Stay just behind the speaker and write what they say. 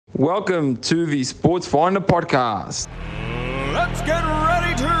Welcome to the Sports Finder podcast. Let's get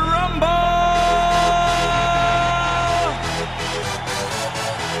ready to rumble!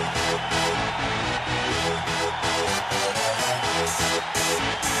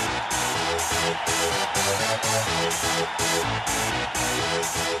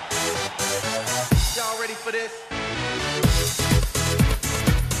 Y'all ready for this?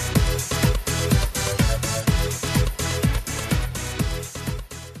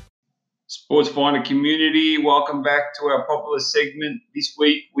 Sports Finder community, welcome back to our popular segment. This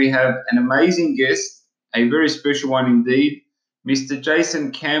week we have an amazing guest, a very special one indeed, Mr.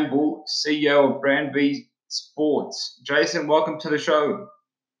 Jason Campbell, CEO of Brand B Sports. Jason, welcome to the show.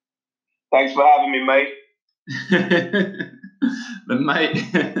 Thanks for having me, mate. The mate.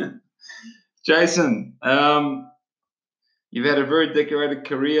 Jason, you've had a very decorated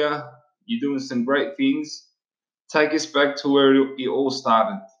career. You're doing some great things. Take us back to where it all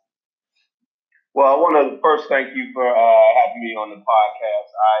started. Well, I want to first thank you for having me on the podcast.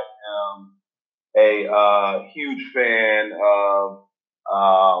 I am a huge fan of,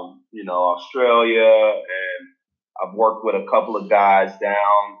 Australia, and I've worked with a couple of guys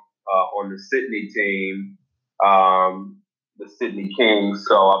down on the Sydney team, the Sydney Kings.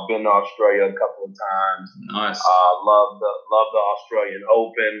 So I've been to Australia a couple of times. Nice. Love the Australian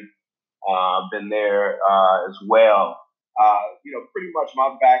Open. I've been there as well. Pretty much my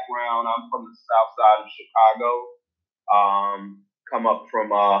background, I'm from the south side of Chicago, come up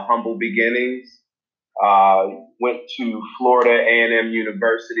from humble beginnings, went to Florida A&M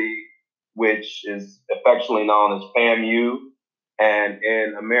University, which is affectionately known as FAMU. And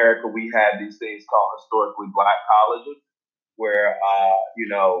in America, we had these things called historically black colleges, where,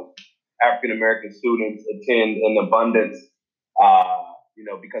 African-American students attend in abundance,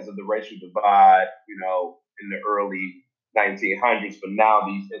 because of the racial divide, in the early 1900s, but now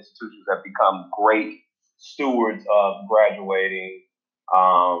these institutions have become great stewards of graduating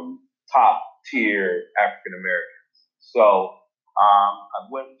top tier African Americans. So I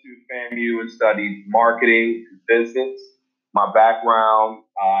went to FAMU and studied marketing and business. My background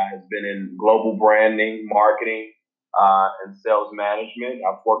has been in global branding, marketing, and sales management.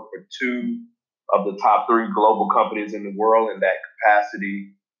 I've worked for two of the top three global companies in the world in that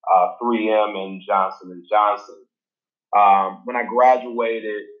capacity, 3M and Johnson & Johnson. When I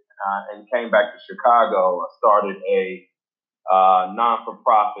graduated and came back to Chicago, I started a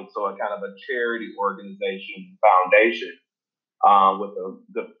non-for-profit, so a kind of a charity organization foundation with a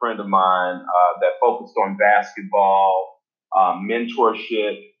good friend of mine that focused on basketball,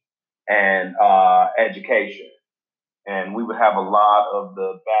 mentorship, and education. And we would have a lot of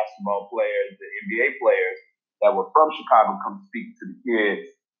the basketball players, the NBA players that were from Chicago come speak to the kids.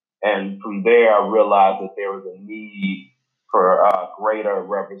 And from there, I realized that there was a need for greater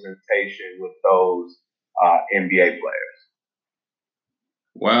representation with those NBA players.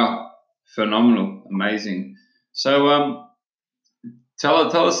 Wow, phenomenal, amazing. So,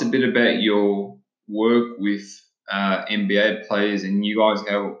 tell us a bit about your work with NBA players, and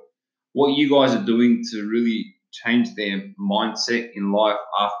what you guys are doing to really change their mindset in life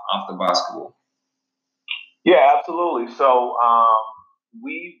after basketball. Yeah, absolutely. So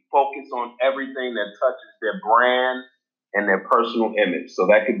we focus on everything that touches their brand and their personal image. So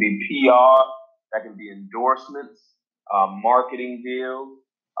that could be PR, that can be endorsements, marketing deals,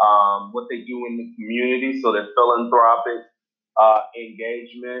 what they do in the community, so their philanthropic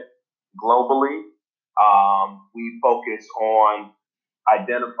engagement globally. We focus on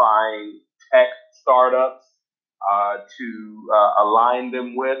identifying tech startups to align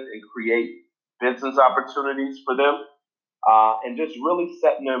them with and create business opportunities for them, and just really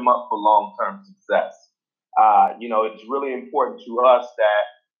setting them up for long-term success. It's really important to us that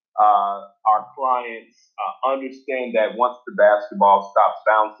our clients understand that once the basketball stops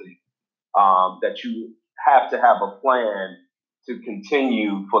bouncing, that you have to have a plan to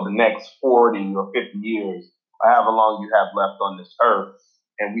continue for the next 40 or 50 years, however long you have left on this earth.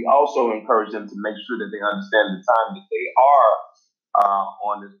 And we also encourage them to make sure that they understand the time that they are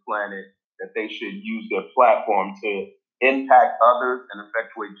on this planet, that they should use their platform to impact others and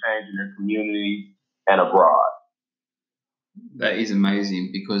effectuate change in their communities and abroad. That is amazing,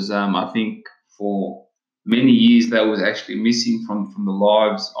 because I think for many years that was actually missing from the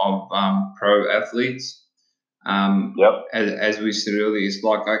lives of pro athletes. Yep. As we said earlier, it's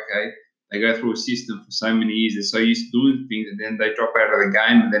like, okay, they go through a system for so many years, they're so used to doing things, and then they drop out of the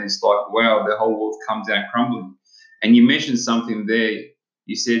game, and then it's like, wow, the whole world comes down crumbling. And you mentioned something there.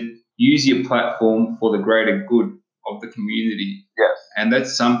 You said, use your platform for the greater good of the community. Yes. And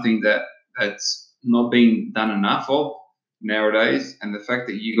that's something that's not being done enough of. nowadays, and the fact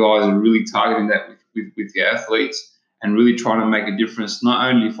that you guys are really targeting that with your athletes and really trying to make a difference, not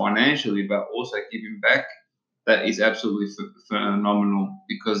only financially but also giving back, that is absolutely phenomenal,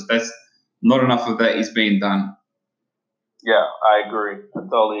 because that's not enough of that is being done. Yeah, I agree. I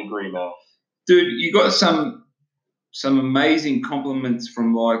totally agree, man. Dude, you got some amazing compliments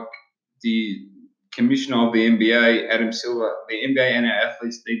from like the commissioner of the NBA, Adam Silver. The NBA and our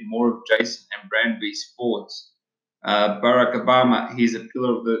athletes need more of Jason and Brand V Sports. Barack Obama, he's a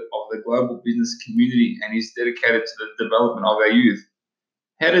pillar of the global business community, and he's dedicated to the development of our youth.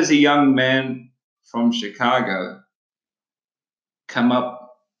 How does a young man from Chicago come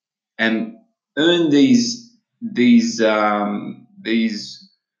up and earn these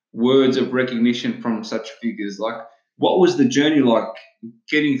words of recognition from such figures? Like, what was the journey like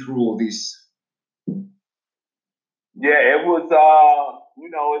getting through all this? Yeah, it was.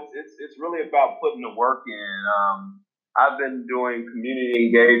 It's really about putting the work in. I've been doing community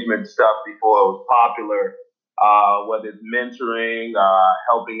engagement stuff before it was popular, whether it's mentoring,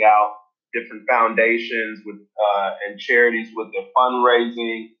 helping out different foundations with and charities with their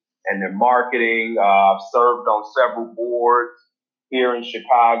fundraising and their marketing. I've served on several boards here in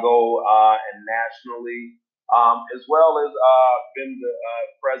Chicago and nationally, as well as been the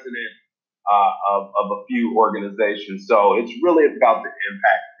president of a few organizations. So it's really about the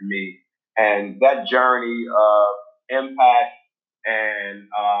impact for me. And that journey of impact and,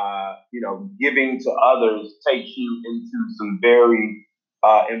 giving to others takes you into some very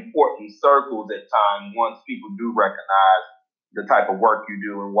important circles at times once people do recognize the type of work you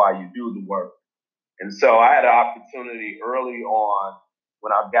do and why you do the work. And so I had an opportunity early on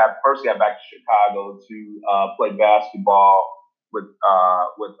when I first got back to Chicago to play basketball with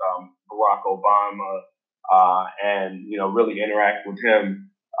Barack Obama, and really interact with him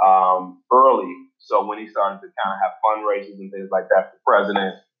early. So when he started to kind of have fundraisers and things like that for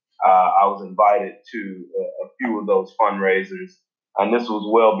president, I was invited to a few of those fundraisers, and this was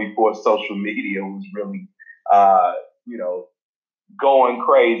well before social media was really, going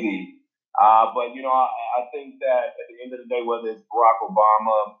crazy. But I think that at the end of the day, whether it's Barack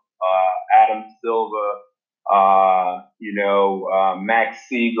Obama, Adam Silver, Max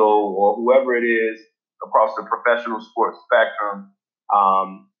Siegel, or whoever it is across the professional sports spectrum,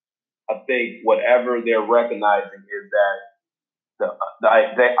 I think whatever they're recognizing is that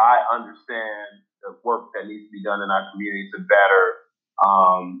I understand the work that needs to be done in our community to better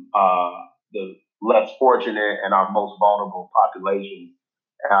the less fortunate and our most vulnerable populations.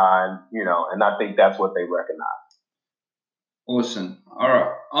 And I think that's what they recognize. Awesome. All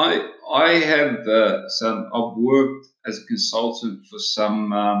right. I have I've worked as a consultant for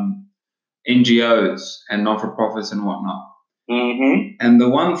some NGOs and non-for-profits and whatnot. Mm-hmm. And the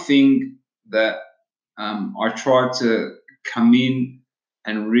one thing that I try to come in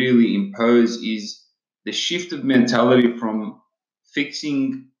and really impose is the shift of mentality from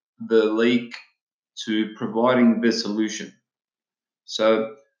fixing the leak to providing the solution.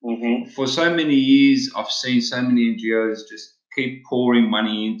 So for so many years, I've seen so many NGOs just keep pouring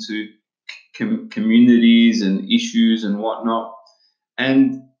money into communities and issues and whatnot.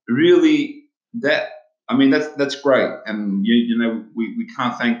 And really, that's great. And we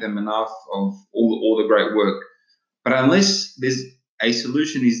can't thank them enough of all the great work. But unless there's a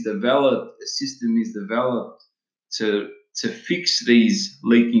solution is developed, a system is developed to fix these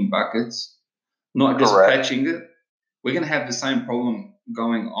leaking buckets, not just patching it, we're going to have the same problem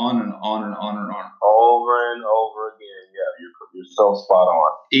going on and on and on and on. Over and over again. Yeah, you're so spot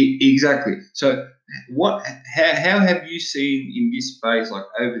on. Exactly. So how have you seen in this space, like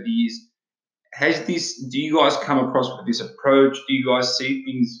over the years, do you guys come across with this approach? Do you guys see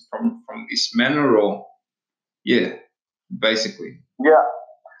things from this manner, or basically? Yeah.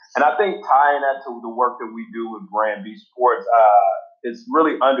 And I think tying that to the work that we do with Brand V Sports, it's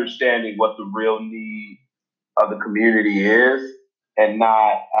really understanding what the real need of the community is, and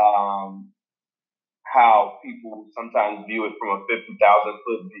not how people sometimes view it from a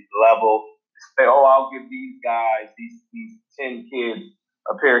 50,000-foot level. Say, oh, I'll give these guys, these 10 kids,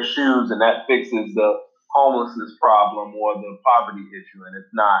 a pair of shoes, and that fixes the homelessness problem or the poverty issue, and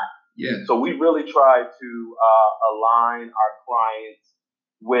it's not. Yeah. So we really try to align our clients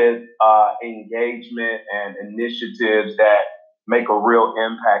with engagement and initiatives that make a real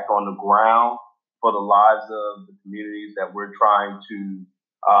impact on the ground for the lives of the communities that we're trying to,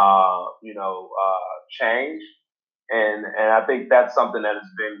 change. And I think that's something that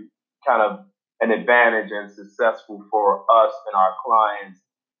has been kind of an advantage and successful for us and our clients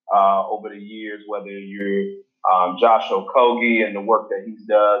over the years, whether you're Josh Okogie and the work that he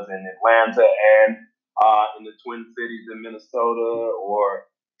does in Atlanta, and in the Twin Cities in Minnesota, or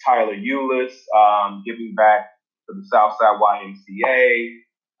Tyler Eulis giving back to the Southside YMCA,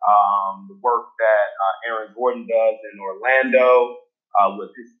 the work that Aaron Gordon does in Orlando with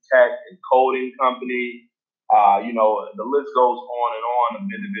his tech and coding company. The list goes on and on of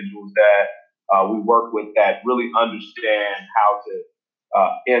individuals that we work with that really understand how to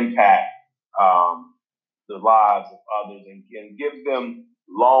impact the lives of others and give them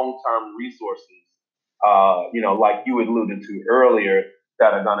long-term resources, like you alluded to earlier,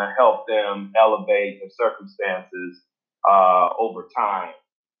 that are going to help them elevate their circumstances over time.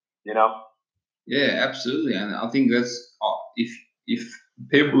 Yeah, absolutely. And I think that's if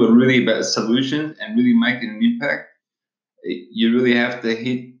people are really about solutions and really making an impact, you really have to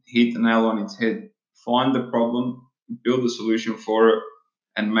hit the nail on its head. Find the problem, build a solution for it,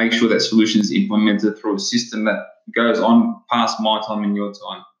 and make sure that solution is implemented through a system that goes on past my time and your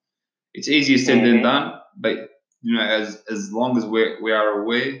time. It's easier said than done, but as long as we are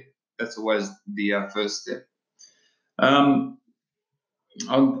aware, that's always the first step. I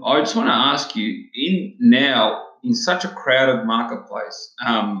just want to ask you, in such a crowded marketplace,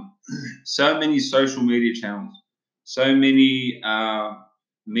 so many social media channels, so many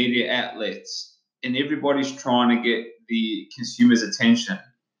media outlets, and everybody's trying to get the consumer's attention.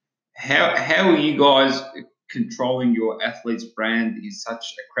 How are you guys controlling your athlete's brand in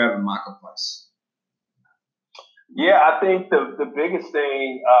such a crowded marketplace? Yeah, I think the biggest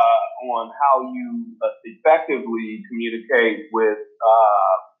thing on how you effectively communicate with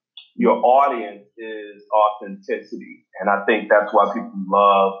your audience is authenticity. And I think that's why people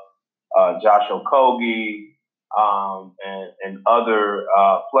love Josh Okogie and other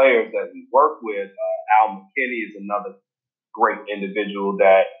players that we work with. Al McKinney is another great individual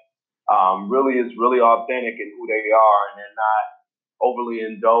that really is really authentic in who they are, and they're not overly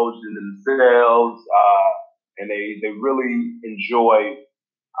indulged in themselves. And they really enjoy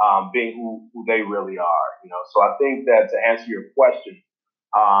being who they really are, So I think that to answer your question,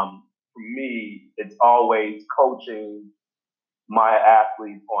 for me, it's always coaching my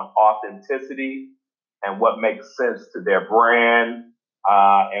athletes on authenticity and what makes sense to their brand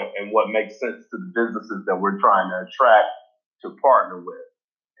and what makes sense to the businesses that we're trying to attract to partner with.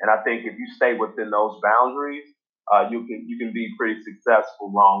 And I think if you stay within those boundaries, you can be pretty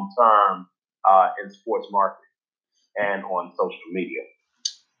successful long term in sports marketing and on social media.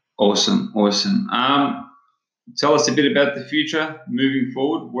 Awesome. Tell us a bit about the future moving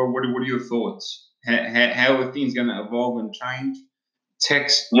forward. What are your thoughts? How are things going to evolve and change?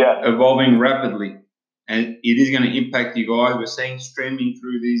 Tech's evolving rapidly, and it is going to impact you guys. We're seeing streaming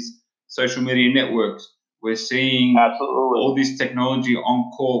through these social media networks. We're seeing all this technology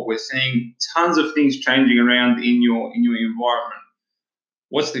on court. We're seeing tons of things changing around in your environment.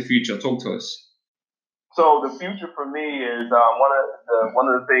 What's the future? Talk to us. So the future for me is one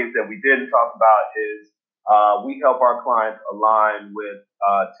of the things that we didn't talk about is we help our clients align with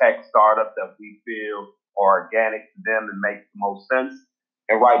tech startups that we feel are organic to them and make the most sense.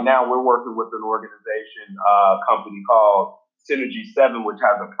 And right now we're working with an organization, company called Synergy 7, which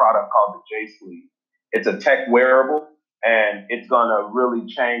has a product called the J Sleeve. It's a tech wearable, and it's going to really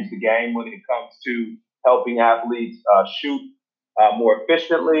change the game when it comes to helping athletes shoot more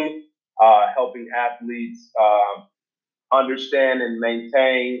efficiently, helping athletes understand and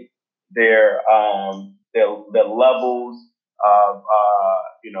maintain their levels of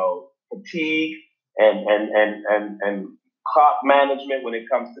fatigue and clock management when it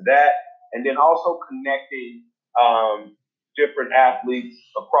comes to that, and then also connecting different athletes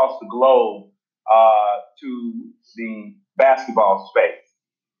across the globe to the basketball space.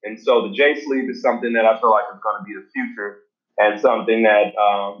 And so the J Sleeve is something that I feel like is going to be the future, and something that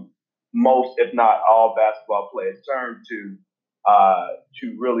most, if not all, basketball players turn to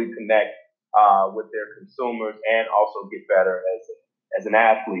really connect with their consumers and also get better as an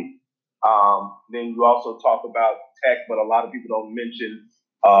athlete. Then you also talk about tech, but a lot of people don't mention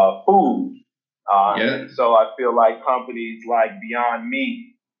food. And so I feel like companies like Beyond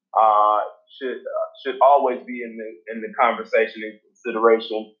Meat should always be in the conversation and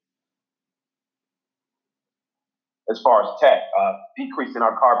consideration as far as tech, decreasing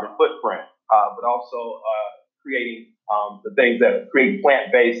our carbon footprint, but also creating the things that create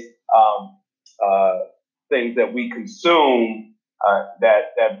plant-based things that we consume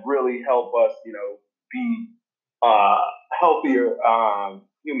that really help us, be healthier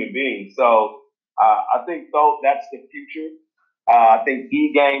human beings. So I think though that's the future. I think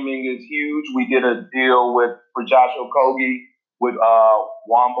e-gaming is huge. We did a deal for Josh Okogie with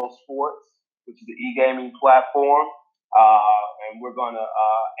Wombo Sports, which is the e-gaming platform, and we're going to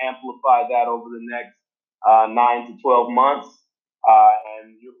amplify that over the next 9 to 12 months,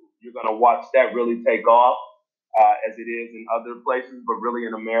 and you're going to watch that really take off as it is in other places, but really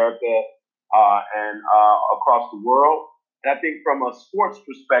in America and across the world. And I think from a sports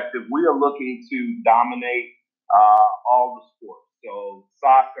perspective, we are looking to dominate all the sports. So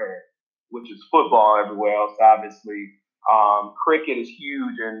soccer, which is football everywhere else, obviously. Cricket is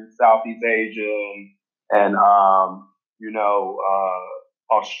huge in Southeast Asia and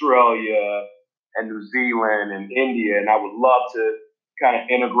Australia and New Zealand and India. And I would love to kind of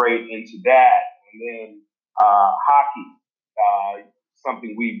integrate into that. And then hockey,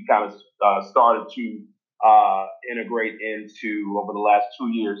 something we've kind of started to integrate into over the last 2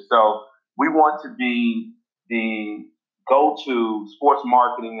 years. So we want to be the go-to sports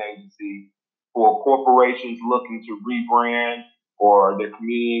marketing agency for corporations looking to rebrand or their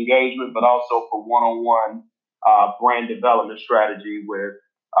community engagement, but also for one-on-one brand development strategy with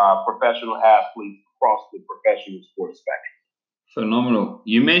professional athletes across the professional sports spectrum. Phenomenal.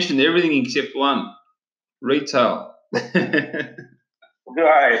 You mentioned everything except one, retail.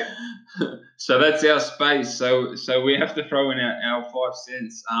 Right. So that's our space. So we have to throw in our 5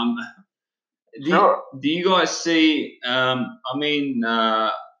 cents. Sure. Do you guys see?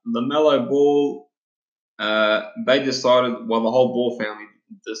 LaMelo Ball. They decided. Well, the whole Ball family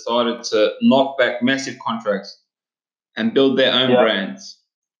decided to knock back massive contracts and build their own brands.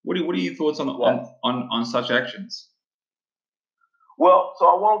 What are your thoughts on such actions? Well, so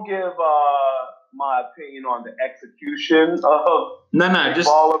I won't give my opinion on the execution of just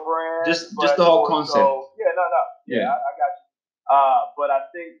baller brand, just the whole concept. I got you. But I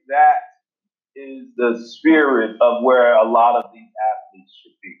think that is the spirit of where a lot of these athletes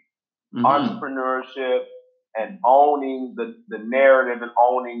should be. Mm-hmm. Entrepreneurship and owning the narrative and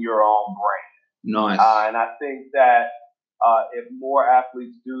owning your own brand. Nice. And I think that if more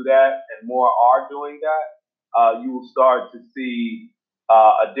athletes do that and more are doing that, you will start to see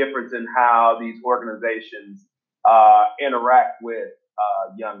a difference in how these organizations interact with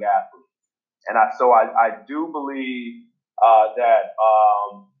young athletes. And I do believe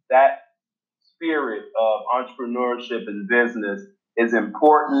that spirit of entrepreneurship and business is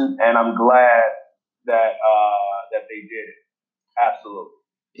important, and I'm glad that they did it. Absolutely.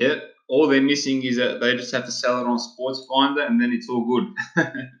 Yeah. All they're missing is that they just have to sell it on Sports Finder, and then it's all good.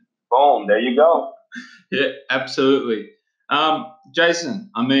 Boom! There you go. Yeah, absolutely. Jason,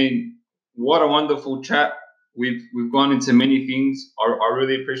 what a wonderful chat. We've gone into many things. I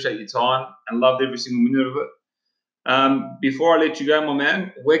really appreciate your time and loved every single minute of it. Before I let you go, my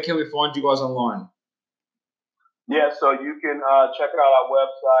man, where can we find you guys online? Yeah, so you can check out our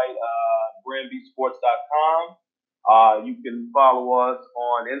website, brandbsports.com. You can follow us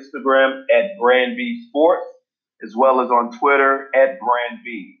on Instagram at brandbsports, as well as on Twitter at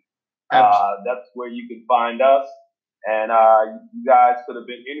brandb. That's where you can find us. And you guys could have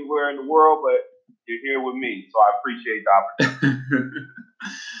been anywhere in the world, but you're here with me, so I appreciate the opportunity.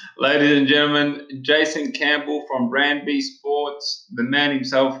 Ladies and gentlemen, Jason Campbell from Brand B Sports, the man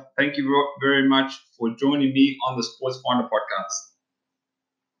himself. Thank you very much for joining me on the Sports Finder podcast.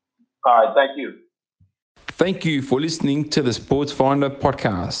 All right, thank you. Thank you for listening to the Sports Finder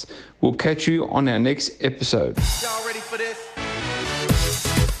podcast. We'll catch you on our next episode. Y'all ready for this?